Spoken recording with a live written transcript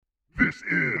This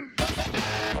is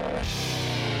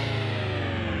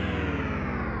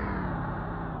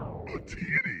a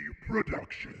T&E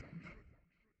production.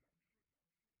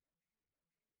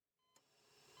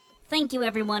 Thank you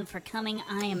everyone for coming.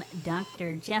 I am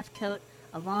Dr. Jeffcoat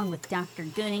along with Dr.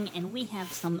 Gooding, and we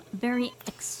have some very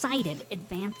excited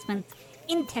advancements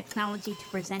in technology to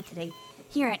present today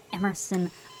here at Emerson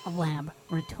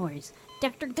Laboratories.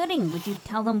 Dr. Gooding, would you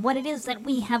tell them what it is that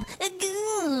we have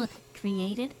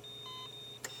created?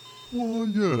 Well,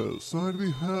 yes, I'd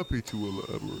be happy to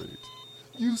elaborate.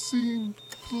 You see,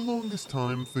 for the longest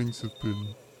time things have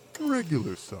been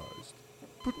regular sized.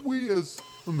 But we as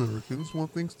Americans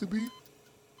want things to be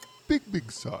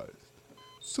big sized.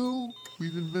 So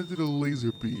we've invented a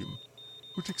laser beam,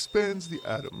 which expands the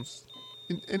atoms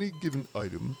in any given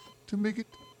item to make it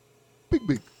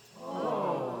big.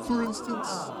 For instance,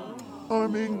 our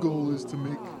main goal is to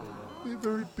make a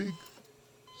very big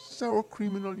sour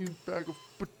cream and onion bag of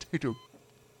potato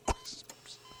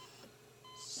crisps,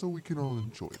 so we can all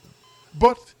enjoy them.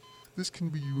 But this can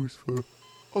be used for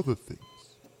other things.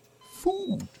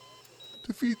 Food,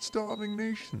 to feed starving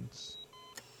nations.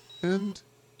 And,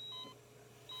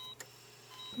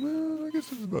 well, I guess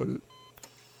that's about it.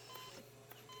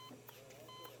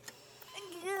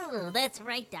 That's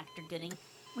right, Dr. Gooding.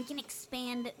 We can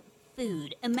expand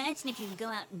food. Imagine if you could go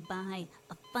out and buy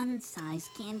a fun-size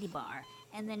candy bar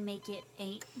and then make it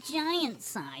a giant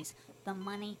size. The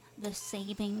money, the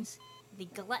savings, the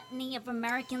gluttony of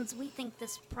Americans, we think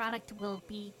this product will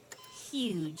be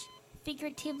huge,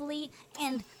 figuratively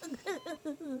and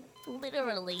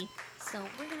literally. So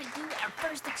we're going to do our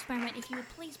first experiment. If you would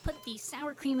please put the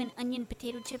sour cream and onion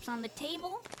potato chips on the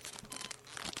table.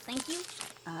 Thank you.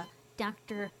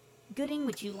 Dr. Gooding,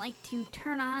 would you like to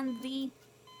turn on the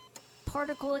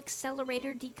particle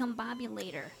accelerator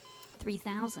decombobulator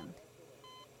 3000?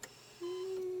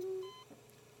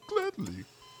 Gladly.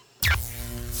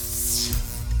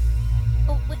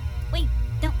 Oh, wait,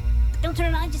 don't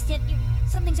turn it on just yet.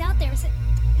 Something's out there. Is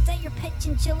that your pet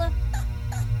chinchilla?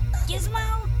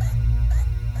 Gizmo?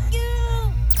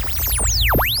 Goo!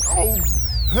 Oh,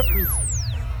 heavens!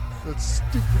 That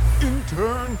stupid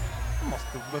intern must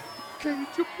have left the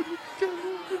cage open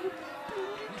again.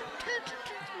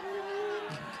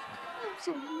 I'm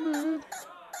so mad.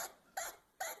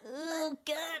 Oh,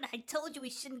 God, I told you we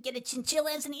shouldn't get a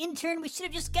chinchilla as an intern. We should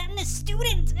have just gotten a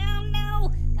student. Oh,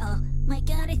 no. Oh, my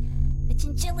God, the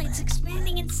chinchilla is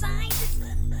expanding in size.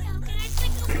 Oh, God, it's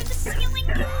like over the ceiling.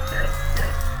 We'll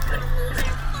lose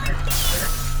our funding.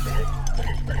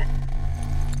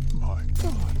 My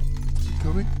God, it's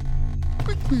becoming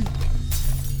big.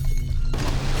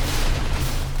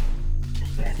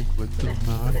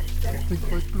 Think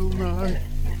like Bill Nye.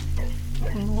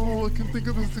 All I can think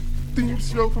of is the theme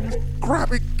show from this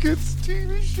crappy kids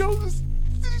TV show.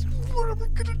 What are we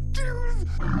gonna do?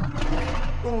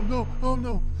 Oh no,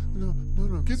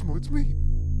 Gizmo, it's me,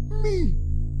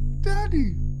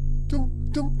 Daddy. Don't,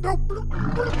 no.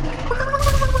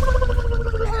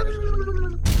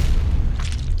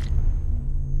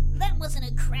 That wasn't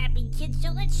a crappy kids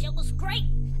show. That show was great.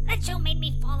 That show made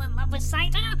me fall in love with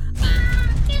science.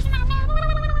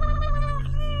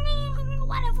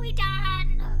 What have we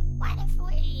done? What have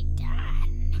we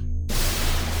done?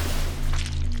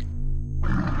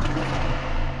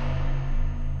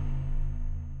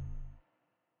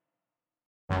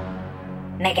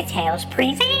 Megatales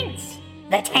presents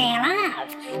The Tale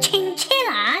of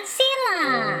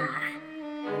Chinchillazilla.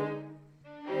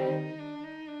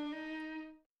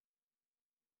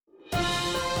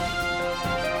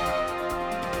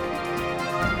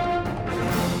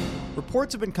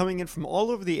 Reports have been coming in from all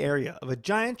over the area of a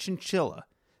giant chinchilla.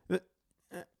 F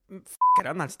it,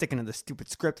 I'm not sticking to this stupid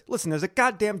script. Listen, there's a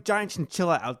goddamn giant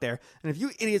chinchilla out there, and if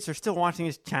you idiots are still watching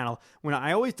this channel, when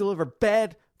I always deliver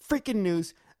bad freaking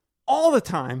news all the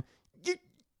time, you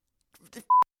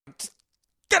just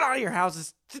get out of your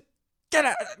houses. Just get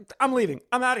out. I'm leaving.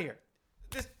 I'm out of here.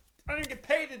 I don't even get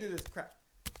paid to do this crap.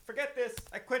 Forget this.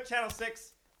 I quit Channel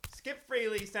 6. Skip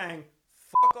Freely saying,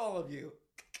 fuck all of you.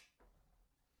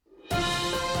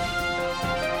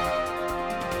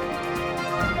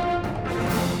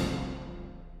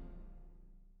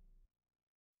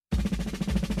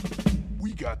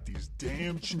 We got these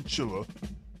damn chinchilla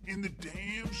in the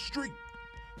damn street,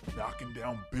 knocking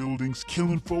down buildings,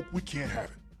 killing folk. We can't have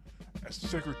it. As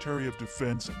Secretary of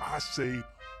Defense, I say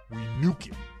we nuke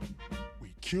it.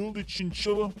 We kill the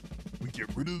chinchilla, we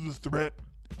get rid of the threat.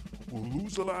 We'll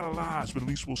lose a lot of lives, but at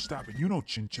least we'll stop it. You know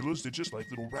chinchillas, they're just like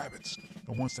little rabbits.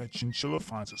 And once that chinchilla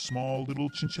finds a small little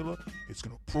chinchilla, it's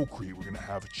gonna procreate. We're gonna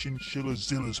have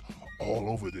chinchillazillas all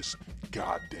over this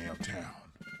goddamn town.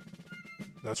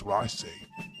 That's what I say.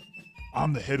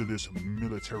 I'm the head of this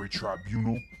military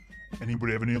tribunal.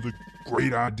 Anybody have any other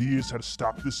great ideas how to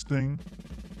stop this thing?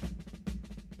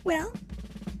 Well,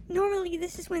 normally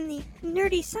this is when the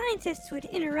nerdy scientists would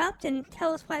interrupt and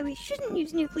tell us why we shouldn't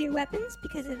use nuclear weapons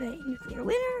because of a nuclear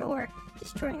winter, or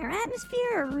destroying our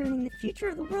atmosphere, or ruining the future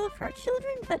of the world for our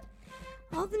children, but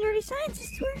all the nerdy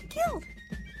scientists were killed.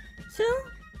 So,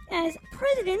 as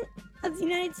President of the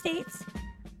United States,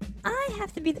 I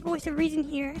have to be the voice of reason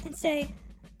here and say,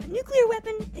 a nuclear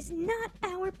weapon is not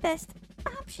our best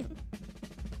option.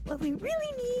 What we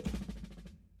really need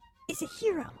is a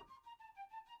hero.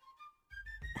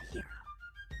 A hero.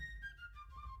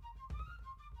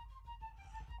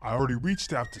 I already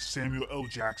reached out to Samuel L.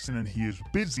 Jackson and he is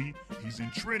busy. He's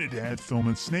in Trinidad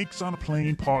filming Snakes on a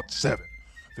Plane Part 7.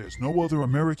 There's no other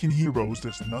American heroes.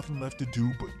 There's nothing left to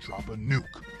do but drop a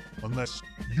nuke. Unless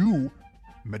you,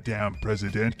 Madame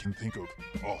President, can think of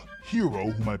a hero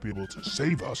who might be able to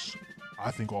save us,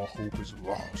 I think all hope is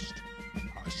lost.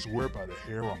 I swear by the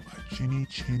hair on my chinny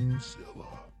chinzilla.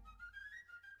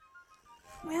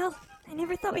 Well, I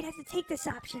never thought we'd have to take this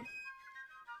option.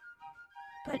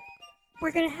 But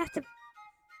we're gonna have to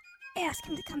ask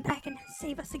him to come back and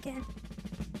save us again.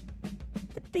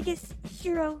 The biggest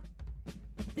hero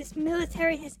this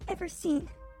military has ever seen.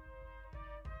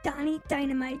 Donnie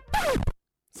Dynamite.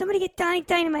 Somebody get Donnie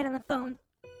Dynamite on the phone.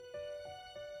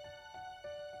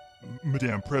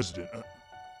 Madame President,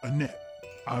 Annette,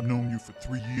 I've known you for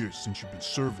 3 years since you've been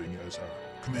serving as our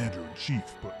Commander-in-Chief,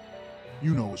 but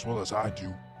you know as well as I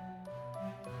do,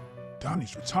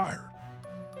 Donnie's retired.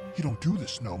 He don't do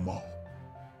this no more.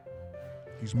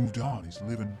 He's moved on. He's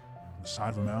living on the side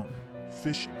of a mountain,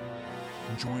 fishing,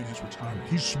 enjoying his retirement.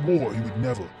 He swore he would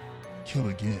never kill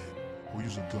again or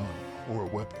use a gun or a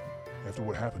weapon after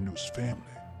what happened to his family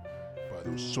by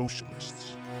those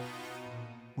socialists.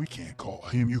 We can't call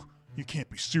him. You can't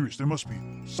be serious. There must be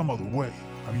some other way.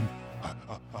 I mean,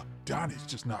 Donnie's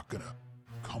just not gonna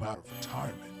come out of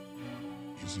retirement,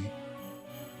 is he?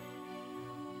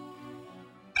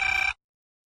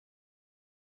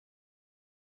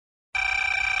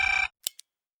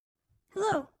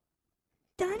 Hello?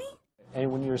 Donnie?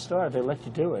 And when you're a star, they let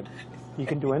you do it. You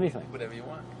can do anything. Whatever you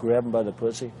want. Grab him by the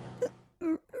pussy.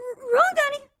 Wrong,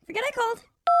 Donnie. Forget I called.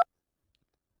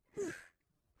 Was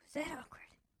that awkward?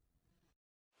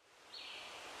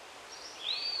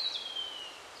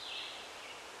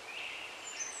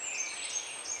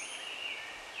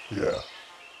 Yeah,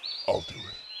 I'll do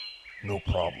it. No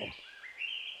problem.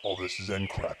 All this Zen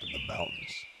crap in the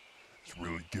mountains is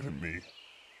really giving me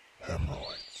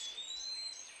hemorrhoids.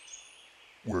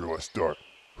 Where do I start?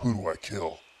 Who do I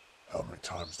kill? How many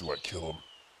times do I kill him?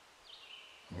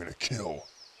 I'm gonna kill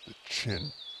the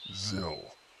Chin-Zill.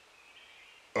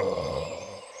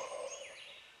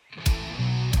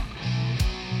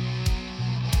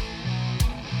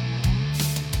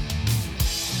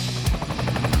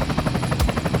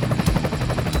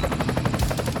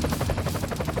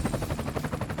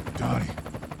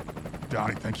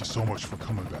 Donnie, thank you so much for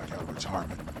coming back out of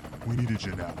retirement. We needed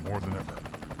you now more than ever.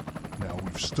 Now,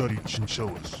 we've studied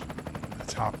chinchillas. The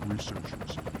top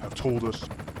researchers have told us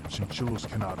chinchillas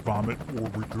cannot vomit or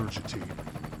regurgitate.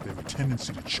 They have a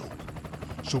tendency to choke.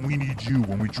 So we need you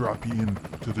when we drop you in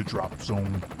to the drop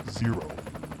zone 0.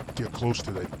 Get close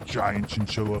to that giant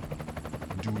chinchilla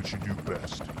and do what you do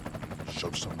best.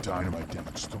 Shove some dynamite down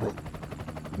its throat.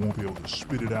 You won't be able to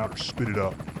spit it out or spit it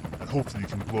up, and hopefully you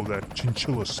can blow that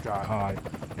chinchilla sky high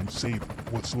and save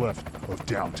what's left of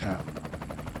downtown.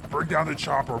 Bring down the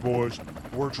chopper, boys.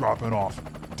 We're dropping off.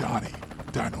 Donnie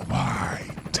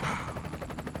Dynamite.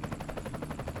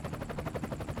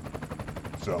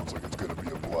 Sounds like it's gonna be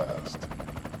a blast.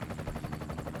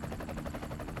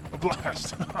 A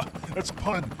blast. That's a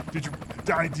pun.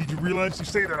 Donnie, did you realize you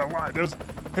say that a lot?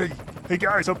 Hey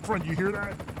guys up front, you hear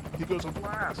that? He goes, a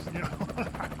blast, you know?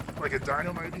 Like a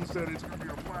dynamite, he said it's gonna be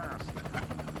a blast.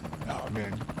 Oh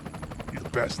man, you're the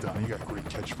best, Donnie. You got great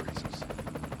catchphrases.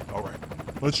 All right,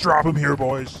 let's drop him here,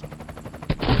 boys.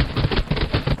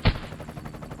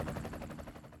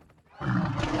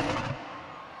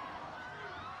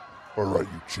 Alright,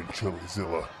 you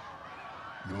Chinchillazilla.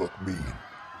 You look mean,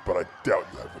 but I doubt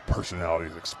you have a personality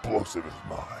as explosive as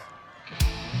mine.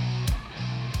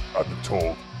 I've been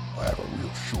told I have a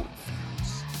real short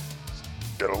fuse.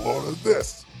 Get a load of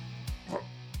this!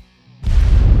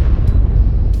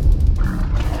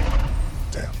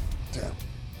 Damn.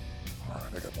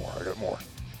 Alright, I got more. Let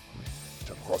me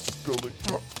jump across this building.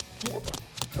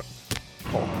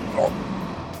 Oh,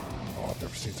 I've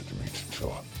never seen such a mean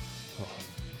chinchilla. Oh,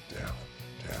 damn.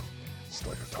 It's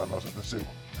like a time I was at the zoo.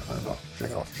 No. Shake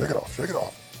it off.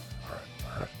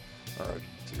 Alright.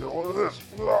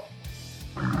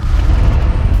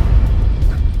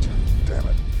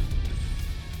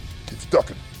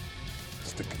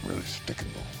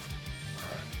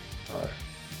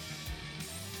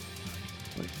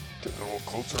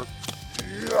 little closer.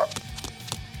 Yeah.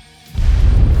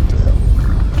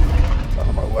 Damn. Down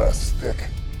to my last stick.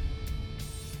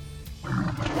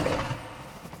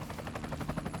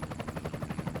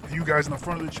 You guys in the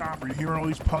front of the chopper, you hearing all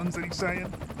these puns that he's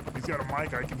saying? He's got a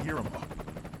mic, I can hear him. Oh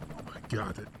my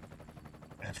god.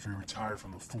 After he retired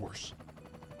from the force,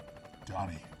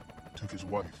 Donnie took his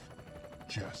wife,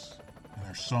 Jess, and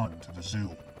their son to the zoo.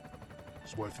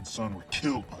 His wife and son were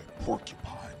killed by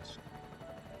porcupines.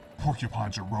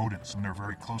 Porcupines are rodents, and they're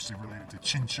very closely related to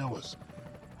chinchillas.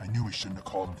 I knew he shouldn't have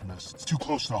called him from this. It's too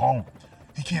close to home.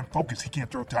 He can't focus. He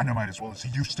can't throw dynamite as well as he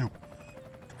used to.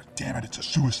 God damn it, it's a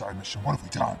suicide mission. What have we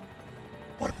done?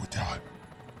 What have we done?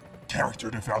 Character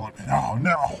development. Oh,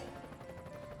 no.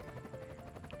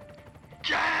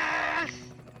 Jess!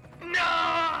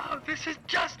 No! This is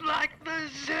just like the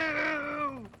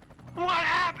zoo! What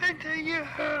happened to you?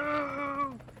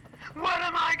 What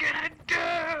am I gonna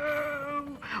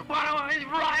do? What am I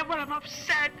right when I'm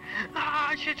upset?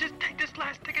 I should just take this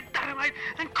last stick of dynamite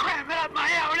and cram it up my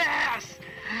own ass!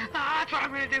 That's what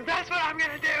I'm gonna do! That's what I'm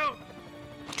gonna do!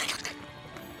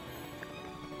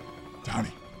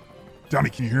 Donnie,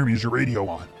 can you hear me? Is your radio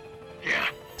on? Yeah.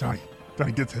 Donnie,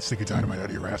 get that stick of dynamite out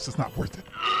of your ass. It's not worth it.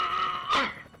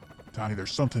 Donnie,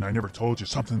 there's something I never told you.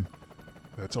 Something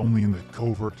that's only in the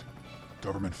covert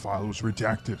government file. It was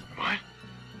redacted. What?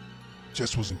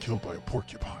 Jess wasn't killed by a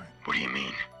porcupine. What do you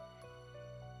mean?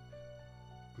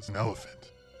 It was an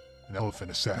elephant. An elephant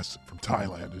assassin from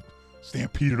Thailand. It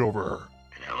stampeded over her.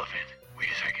 An elephant? Wait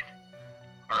a second.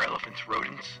 Are elephants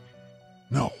rodents?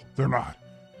 No, they're not.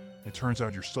 It turns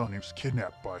out your son, he was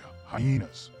kidnapped by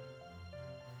hyenas.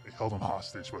 They held him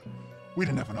hostage, but we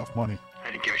didn't have enough money. I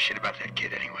didn't give a shit about that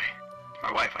kid anyway. It's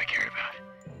my wife I cared about.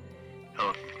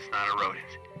 Elephant's not a rodent.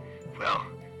 Well,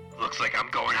 looks like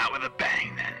I'm going out with a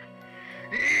bang then.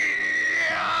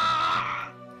 Yeah!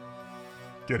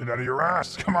 Get it out of your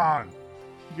ass, come on!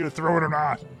 You gonna throw it or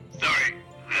not? Sorry.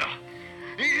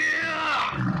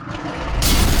 Yeah!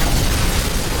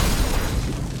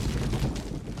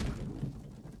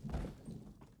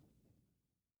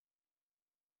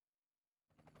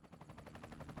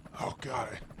 Oh god,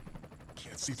 I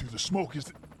can't see through the smoke.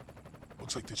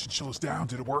 Looks like the chinchilla's down.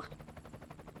 Did it work?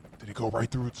 Did it go right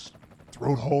through its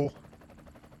throat hole?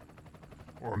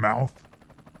 Or mouth?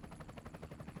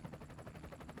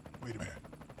 Wait a minute.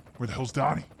 Where the hell's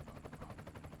Donnie?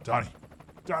 Donnie,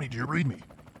 do you read me?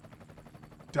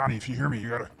 Donnie, if you hear me, you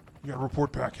gotta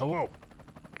report back. Hello?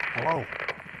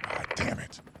 Ah, damn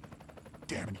it.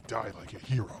 Damn it, he died like a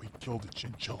hero. He killed the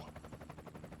chinchilla.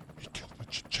 He killed the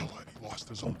chinchilla and he lost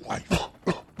his own life.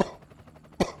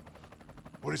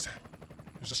 What is that?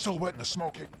 There's a silhouette in the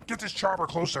smoke. Hey, get this chopper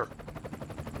closer.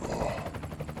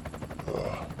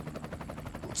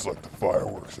 Looks like the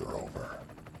fireworks are over.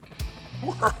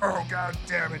 Whoa, god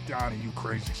damn it, Donnie, you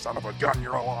crazy son of a gun,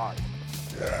 you're alive.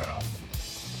 Yeah.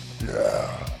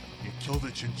 You killed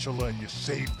the chinchilla and you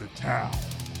saved the town.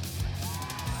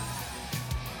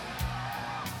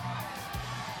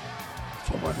 That's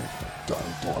why my name's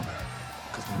Donnie Doorman.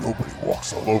 Because nobody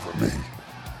walks all over me.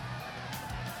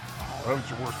 Oh, that was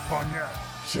your worst pun yet.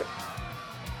 Shit.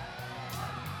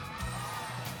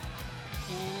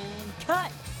 And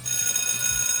cut.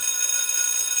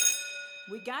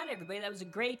 We got it, everybody. That was a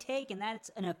great take, and that's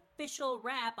an official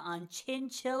wrap on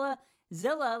Chinchilla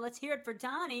Zilla. Let's hear it for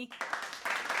Donnie.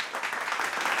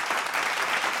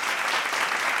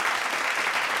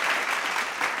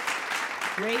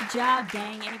 Great job,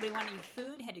 gang. Anybody want any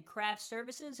food? Head to Craft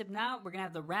Services. If not, we're going to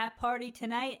have the wrap party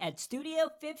tonight at Studio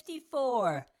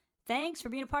 54. Thanks for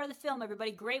being a part of the film,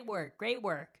 everybody. Great work. Great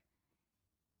work.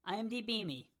 IMDb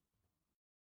me.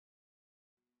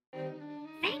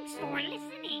 Thanks for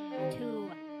listening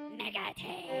to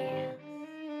Megatales.